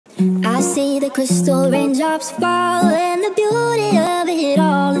I see the crystal raindrops fall, and the beauty of it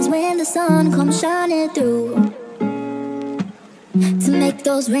all is when the sun comes shining through to make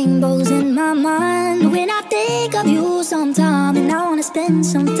those rainbows in my mind. When I think of you sometime, and I wanna spend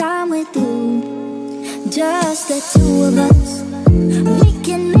some time with you, just the two of us, we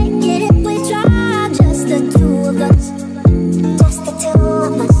can make